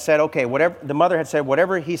 They had said, okay, the mother had said,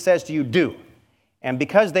 whatever he says to you, do. And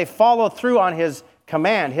because they followed through on his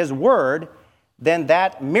command, his word, then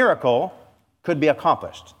that miracle could be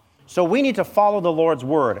accomplished. So we need to follow the Lord's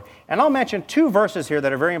word. And I'll mention 2 verses here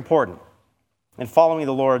that are very important in following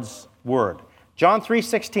the Lord's word. John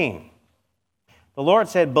 3:16. The Lord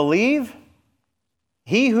said, believe,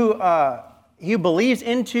 he who believes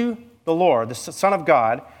into the Lord, the Son of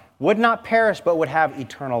God, would not perish but would have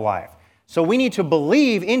eternal life. So we need to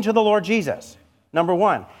believe into the Lord Jesus, number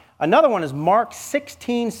 1. Another one is Mark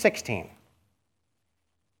 16:16.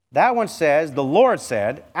 That one says, the Lord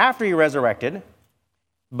said, after he resurrected,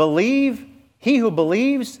 he who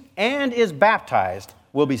believes and is baptized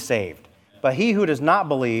will be saved, but he who does not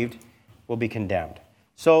believe will be condemned.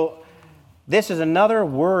 So this is another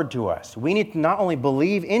word to us. We need to not only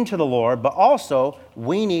believe into the Lord, but also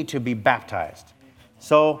we need to be baptized.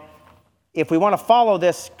 So if we want to follow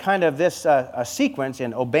this sequence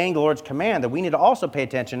in obeying the Lord's command, that we need to also pay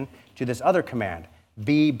attention to this other command,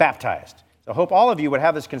 be baptized. So I hope all of you would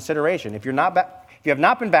have this consideration. If you have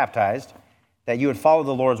not been baptized, that you would follow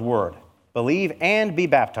the Lord's word. Believe and be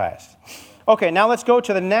baptized. Okay, now let's go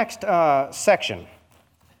to the next section.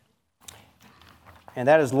 And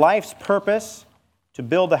that is life's purpose to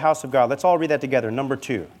build the house of God. Let's all read that together. Number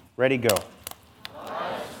 2. Ready, go.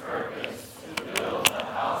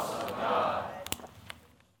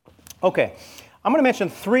 Okay, I'm going to mention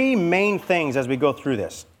three main things as we go through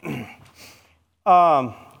this.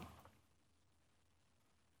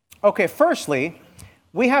 Okay, firstly,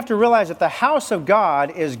 we have to realize that the house of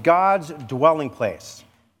God is God's dwelling place.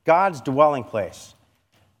 God's dwelling place.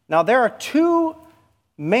 Now, there are two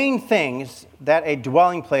main things that a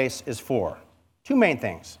dwelling place is for. Two main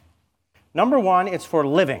things. Number one, it's for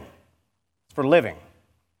living. It's for living.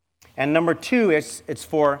 And number two, it's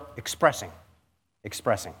for expressing.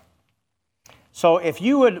 Expressing. So if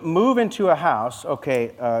you would move into a house,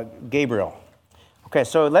 okay, Gabriel. Okay,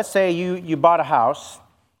 so let's say you bought a house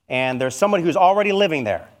and there's somebody who's already living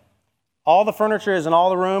there. All the furniture is in all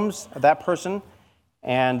the rooms of that person,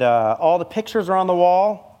 and all the pictures are on the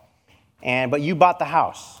wall, but you bought the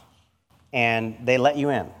house and they let you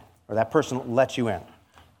in, or that person lets you in.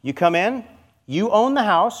 You come in, you own the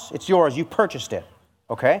house, it's yours, you purchased it,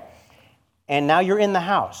 okay? And now you're in the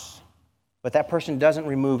house. But that person doesn't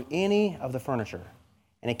remove any of the furniture.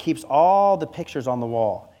 And it keeps all the pictures on the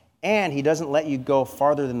wall. And he doesn't let you go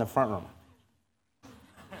farther than the front room.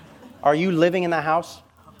 Are you living in that house?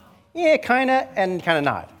 Yeah, kind of and kind of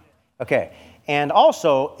not. Okay. And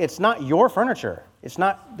also, it's not your furniture. There's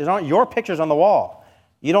not your pictures on the wall.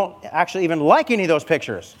 You don't actually even like any of those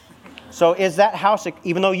pictures. So is that house,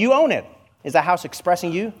 even though you own it, is that house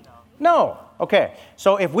expressing you? No. Okay.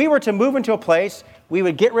 So if we were to move into a place, we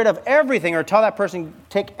would get rid of everything or tell that person,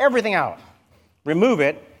 take everything out, remove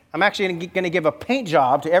it. I'm actually going to give a paint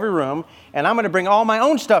job to every room, and I'm going to bring all my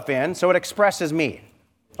own stuff in so it expresses me.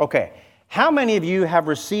 Okay. How many of you have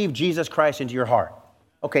received Jesus Christ into your heart?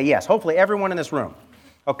 Okay, yes. Hopefully everyone in this room.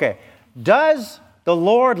 Okay. Does the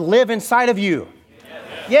Lord live inside of you?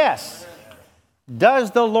 Yes.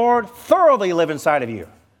 Does the Lord thoroughly live inside of you?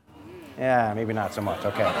 Yeah, maybe not so much.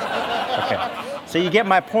 Okay. Okay. So you get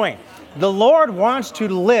my point. The Lord wants to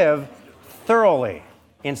live thoroughly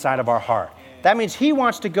inside of our heart. That means He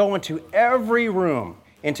wants to go into every room,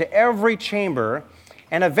 into every chamber,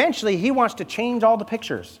 and eventually He wants to change all the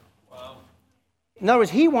pictures. Wow. In other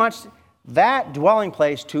words, He wants that dwelling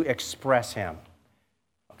place to express Him.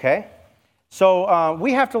 Okay? So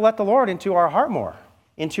we have to let the Lord into our heart more,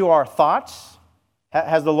 into our thoughts.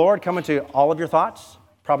 Has the Lord come into all of your thoughts?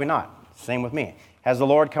 Probably not. Same with me. Has the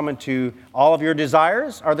Lord come into all of your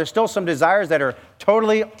desires? Are there still some desires that are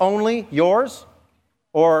totally only yours?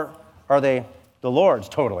 Or are they the Lord's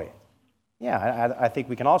totally? Yeah, I think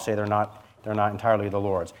we can all say they're not entirely the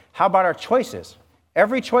Lord's. How about our choices?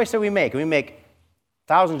 Every choice that we make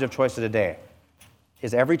thousands of choices a day.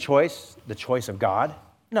 Is every choice the choice of God?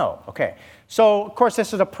 No. Okay. So, of course,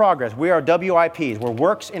 this is a progress. We are WIPs. We're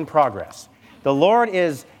works in progress. The Lord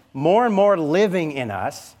is more and more living in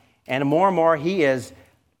us, and more He is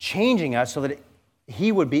changing us so that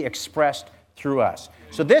He would be expressed through us.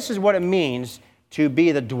 So this is what it means to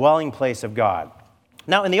be the dwelling place of God.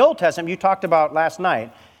 Now, in the Old Testament, you talked about last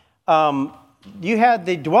night, you had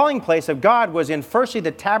the dwelling place of God was in firstly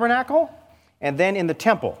the tabernacle and then in the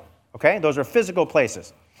temple. Okay? Those are physical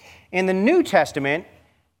places. In the New Testament,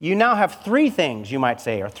 you now have three things, you might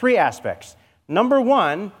say, or three aspects. Number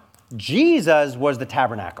one, Jesus was the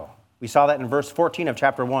tabernacle. We saw that in verse 14 of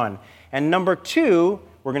chapter 1. And number two,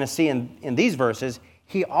 we're going to see in these verses,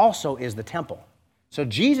 He also is the temple. So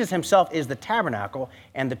Jesus Himself is the tabernacle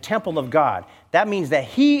and the temple of God. That means that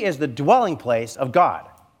He is the dwelling place of God.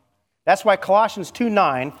 That's why Colossians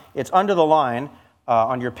 2:9, it's under the line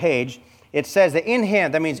on your page, it says that in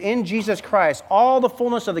Him, that means in Jesus Christ, all the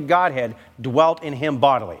fullness of the Godhead dwelt in Him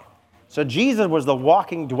bodily. So Jesus was the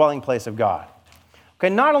walking dwelling place of God. Okay,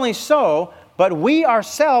 not only so, but we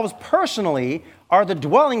ourselves personally are the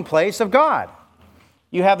dwelling place of God.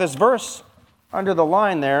 You have this verse under the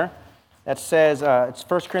line there that says, it's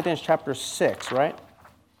 1 Corinthians chapter 6, right?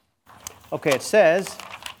 Okay, it says,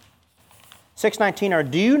 6:19, or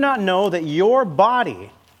do you not know that your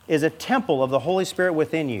body is a temple of the Holy Spirit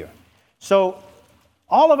within you? So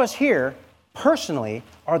all of us here personally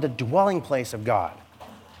are the dwelling place of God.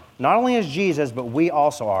 Not only is Jesus, but we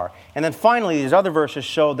also are. And then finally, these other verses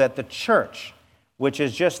show that the church, which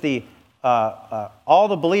is just all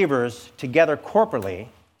the believers together corporately,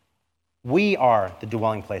 we are the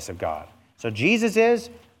dwelling place of God. So Jesus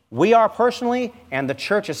is, we are personally, and the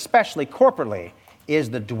church especially corporately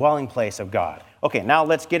is the dwelling place of God. Okay, now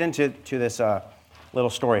let's get into this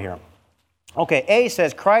little story here. Okay, A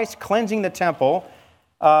says Christ cleansing the temple.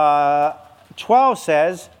 12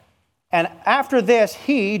 says, and after this,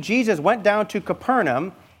 He, Jesus, went down to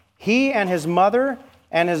Capernaum, He and His mother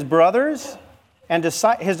and His brothers and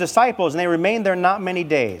His disciples, and they remained there not many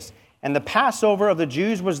days. And the Passover of the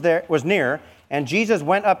Jews was near, and Jesus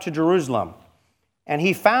went up to Jerusalem. And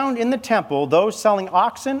he found in the temple those selling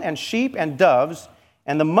oxen and sheep and doves,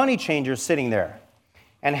 and the money changers sitting there.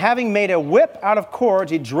 And having made a whip out of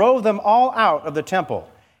cords, he drove them all out of the temple,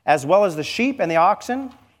 as well as the sheep and the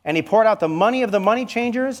oxen. And he poured out the money of the money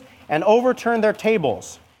changers and overturned their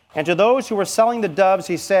tables. And to those who were selling the doves,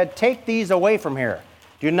 he said, "Take these away from here.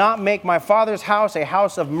 Do not make my Father's house a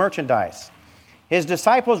house of merchandise." His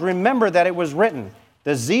disciples remembered that it was written,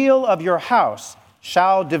 "The zeal of your house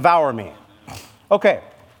shall devour me." Okay,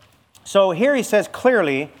 so here he says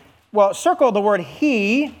clearly, well, circle the word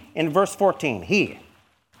he in verse 14, he.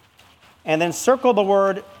 And then circle the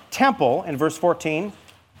word temple in verse 14.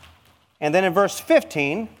 And then in verse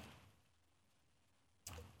 15,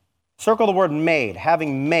 circle the word made,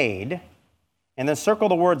 having made. And then circle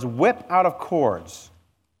the words whip out of cords.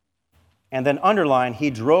 And then underline, he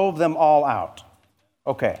drove them all out.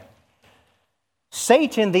 Okay.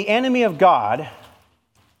 Satan, the enemy of God,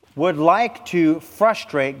 would like to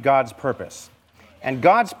frustrate God's purpose. And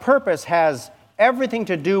God's purpose has everything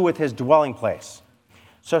to do with his dwelling place.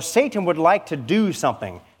 So Satan would like to do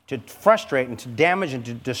something to frustrate and to damage and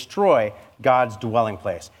to destroy God's dwelling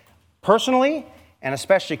place, personally and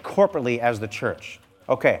especially corporately as the church.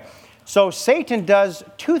 Okay, so Satan does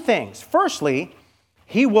two things. Firstly,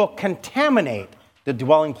 he will contaminate the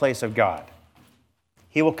dwelling place of God.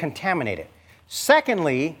 He will contaminate it.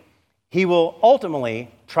 Secondly, he will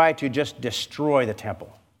ultimately try to just destroy the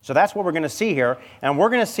temple. So that's what we're going to see here, and we're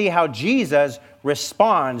going to see how Jesus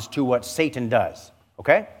responds to what Satan does.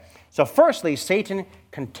 Okay? So firstly, Satan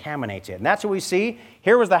contaminates it. And that's what we see.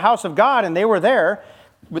 Here was the house of God, and they were there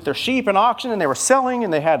with their sheep and oxen, and they were selling,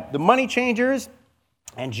 and they had the money changers,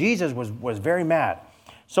 and Jesus was very mad.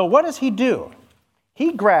 So what does he do?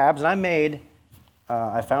 He grabs, and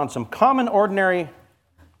I found some common, ordinary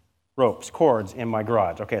ropes, cords in my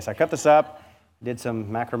garage. Okay, so I cut this up, did some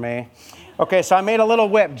macrame. Okay, so I made a little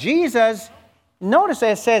whip. Jesus, notice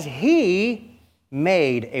it says he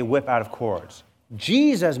made a whip out of cords.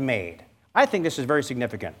 Jesus made. I think this is very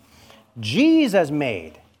significant. Jesus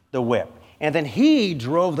made the whip, and then he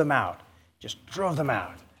drove them out. Just drove them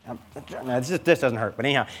out. Now, this doesn't hurt, but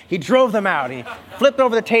anyhow, he drove them out. He flipped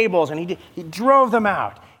over the tables, and he drove them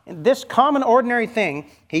out. And this common, ordinary thing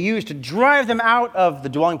he used to drive them out of the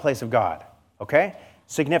dwelling place of God. Okay?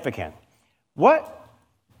 Significant. What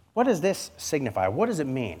does this signify? What does it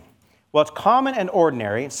mean? Well, it's common and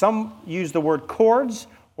ordinary. Some use the word cords,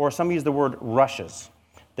 or some use the word rushes.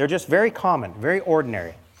 They're just very common, very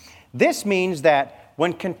ordinary. This means that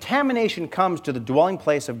when contamination comes to the dwelling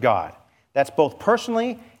place of God, that's both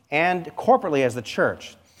personally and corporately as the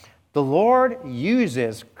church, the Lord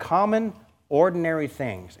uses common, ordinary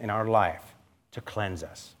things in our life to cleanse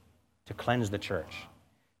us, to cleanse the church.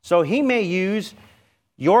 So he may use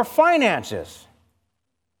your finances.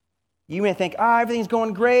 You may think, everything's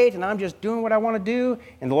going great, and I'm just doing what I want to do,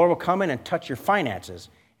 and the Lord will come in and touch your finances.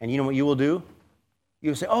 And you know what you will do?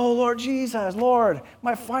 You'll say, "Oh, Lord Jesus, Lord,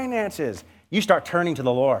 my finances." You start turning to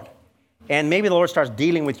the Lord. And maybe the Lord starts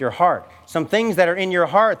dealing with your heart. Some things that are in your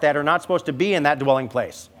heart that are not supposed to be in that dwelling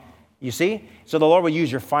place. You see? So the Lord will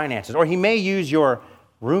use your finances. Or he may use your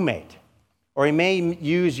roommate. Or he may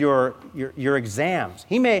use your exams.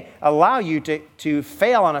 He may allow you to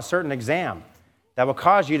fail on a certain exam that will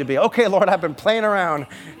cause you to be, "Okay, Lord, I've been playing around.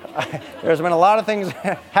 There's been a lot of things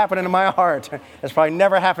happening in my heart. That's probably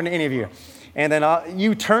never happened to any of you." And then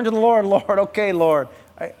you turn to the Lord, "Lord, okay, Lord,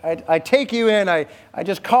 I take you in. I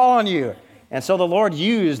just call on you." And so the Lord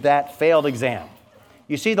used that failed exam.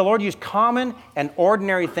 You see, the Lord used common and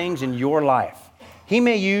ordinary things in your life. He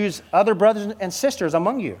may use other brothers and sisters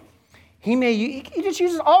among you. He just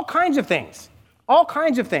uses all kinds of things. All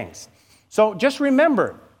kinds of things. So just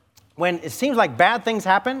remember, when it seems like bad things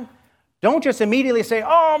happen, don't just immediately say,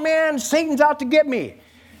 "Oh man, Satan's out to get me."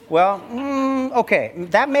 Well, okay,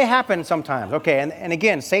 that may happen sometimes. Okay, and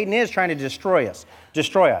again, Satan is trying to destroy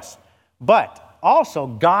us. But also,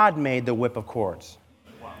 God made the whip of cords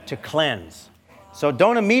to cleanse. So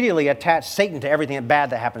don't immediately attach Satan to everything bad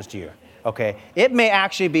that happens to you. Okay, it may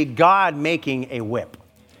actually be God making a whip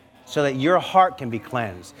so that your heart can be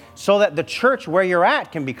cleansed, so that the church where you're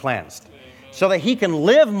at can be cleansed, so that he can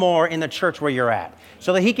live more in the church where you're at,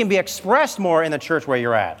 so that he can be expressed more in the church where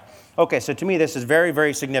you're at. Okay, so to me, this is very,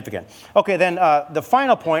 very significant. Okay, then the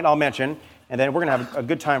final point I'll mention, and then we're going to have a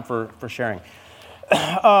good time for sharing.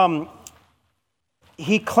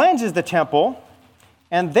 He cleanses the temple,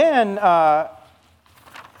 and then I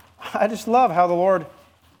just love how the Lord,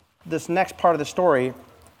 this next part of the story,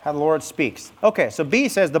 how the Lord speaks. Okay, so B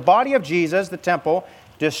says, the body of Jesus, the temple,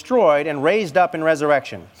 destroyed and raised up in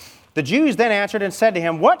resurrection. The Jews then answered and said to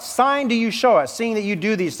him, "What sign do you show us, seeing that you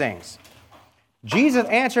do these things?" Jesus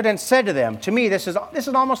answered and said to them, to me, this is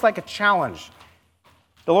almost like a challenge.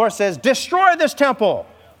 The Lord says, "Destroy this temple,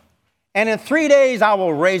 and in 3 days I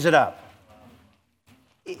will raise it up."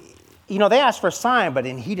 You know, they asked for a sign, but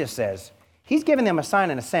then he just says, he's giving them a sign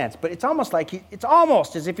in a sense, but it's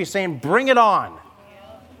almost as if he's saying, bring it on.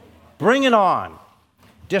 Bring it on.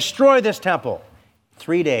 Destroy this temple.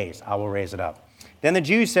 3 days I will raise it up. Then the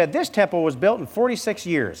Jews said, "This temple was built in 46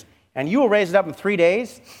 years, and you will raise it up in 3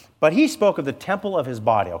 days?" But he spoke of the temple of his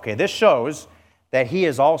body. Okay, this shows that he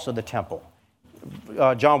is also the temple.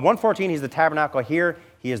 John 1:14, he's the tabernacle. Here,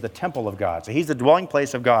 he is the temple of God. So he's the dwelling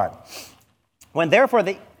place of God. When therefore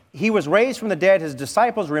he was raised from the dead, his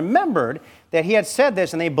disciples remembered that he had said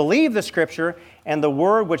this, and they believed the scripture and the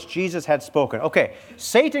word which Jesus had spoken. Okay,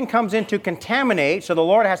 Satan comes in to contaminate, so the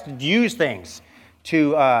Lord has to use things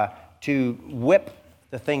to whip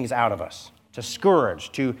the things out of us, to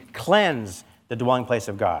scourge, to cleanse the dwelling place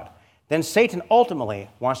of God. Then Satan ultimately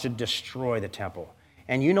wants to destroy the temple.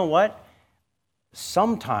 And you know what?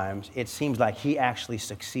 Sometimes it seems like he actually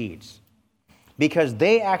succeeds, because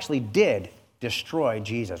they actually did destroy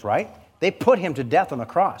Jesus, right? They put him to death on the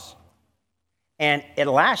cross. And it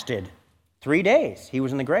lasted 3 days. He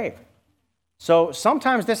was in the grave. So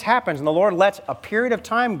sometimes this happens, and the Lord lets a period of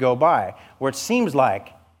time go by where it seems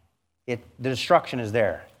like the destruction is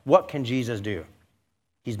there. What can Jesus do?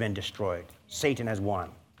 He's been destroyed. Satan has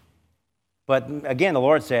won. But again, the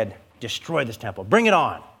Lord said, destroy this temple. Bring it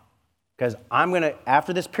on. Because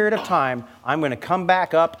after this period of time, I'm going to come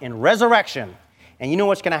back up in resurrection. And you know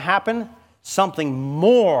what's going to happen? Something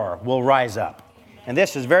more will rise up. And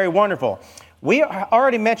this is very wonderful. We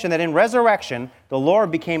already mentioned that in resurrection, the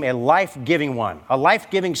Lord became a life-giving one, a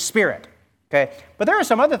life-giving spirit. Okay? But there are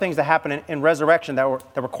some other things that happen in resurrection that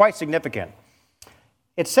were quite significant.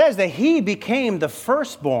 It says that he became the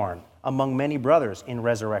firstborn among many brothers in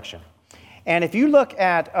resurrection. And if you look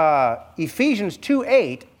at Ephesians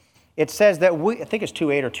 2:8, it says that I think it's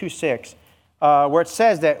 2:8 or 2:6, where it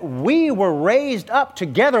says that we were raised up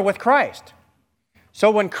together with Christ. So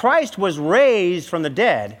when Christ was raised from the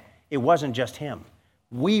dead, it wasn't just him.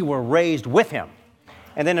 We were raised with him.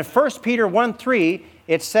 And then in 1 Peter 1:3,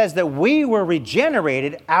 it says that we were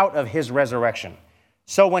regenerated out of his resurrection.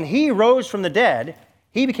 So when he rose from the dead,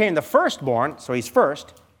 he became the firstborn, so he's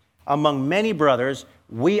first, among many brothers.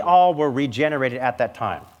 We all were regenerated at that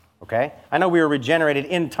time, okay? I know we were regenerated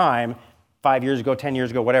in time 5 years ago, 10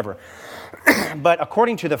 years ago, whatever. But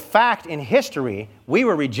according to the fact in history, we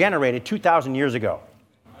were regenerated 2,000 years ago.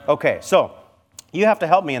 Okay, so you have to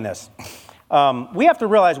help me in this. We have to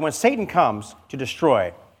realize when Satan comes to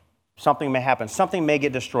destroy, something may happen. Something may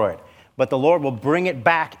get destroyed. But the Lord will bring it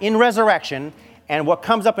back in resurrection, and what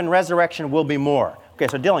comes up in resurrection will be more. Okay,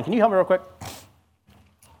 so Dylan, can you help me real quick?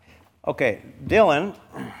 Okay, Dylan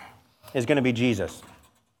is going to be Jesus.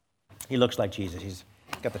 He looks like Jesus. He's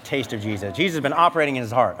got the taste of Jesus. Jesus has been operating in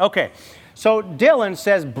his heart. Okay, so Dylan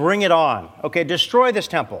says, bring it on. Okay, destroy this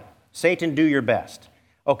temple. Satan, do your best.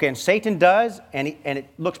 Okay, and Satan does, and it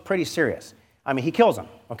looks pretty serious. I mean, he kills him.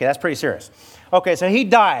 Okay, that's pretty serious. Okay, so he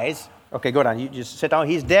dies. Okay, go down. You just sit down.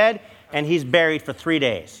 He's dead, and he's buried for 3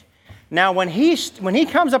 days. Now, when he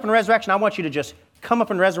comes up in resurrection, I want you to just come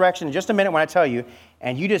up in resurrection in just a minute when I tell you,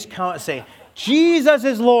 and you just come and say, Jesus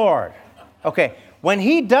is Lord. Okay, when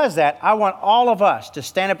he does that, I want all of us to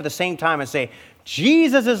stand up at the same time and say,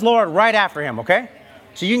 Jesus is Lord right after him, okay?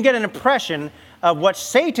 So you can get an impression of what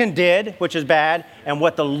Satan did, which is bad, and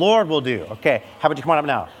what the Lord will do. Okay, how about you come on up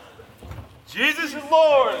now? Jesus is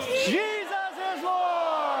Lord. Jesus is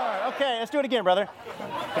Lord. Okay, let's do it again, brother.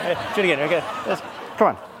 Okay, do it again. Okay, come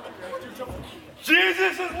on.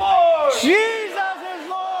 Jesus is Lord. Jesus is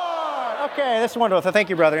Lord. Okay, that's wonderful. Thank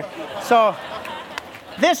you, brother. So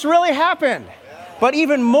this really happened, but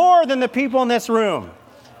even more than the people in this room.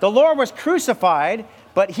 The Lord was crucified,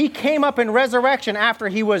 but he came up in resurrection after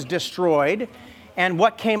he was destroyed, and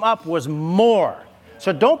what came up was more.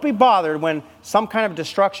 So don't be bothered when some kind of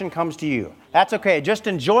destruction comes to you. That's okay. Just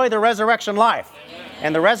enjoy the resurrection life.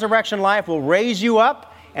 And the resurrection life will raise you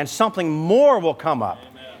up, and something more will come up.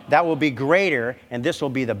 That will be greater, and this will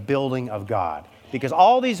be the building of God. Because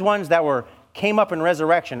all these ones that came up in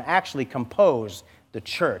resurrection actually compose the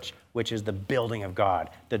church, which is the building of God,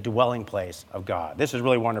 the dwelling place of God. This is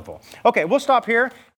really wonderful. Okay, we'll stop here.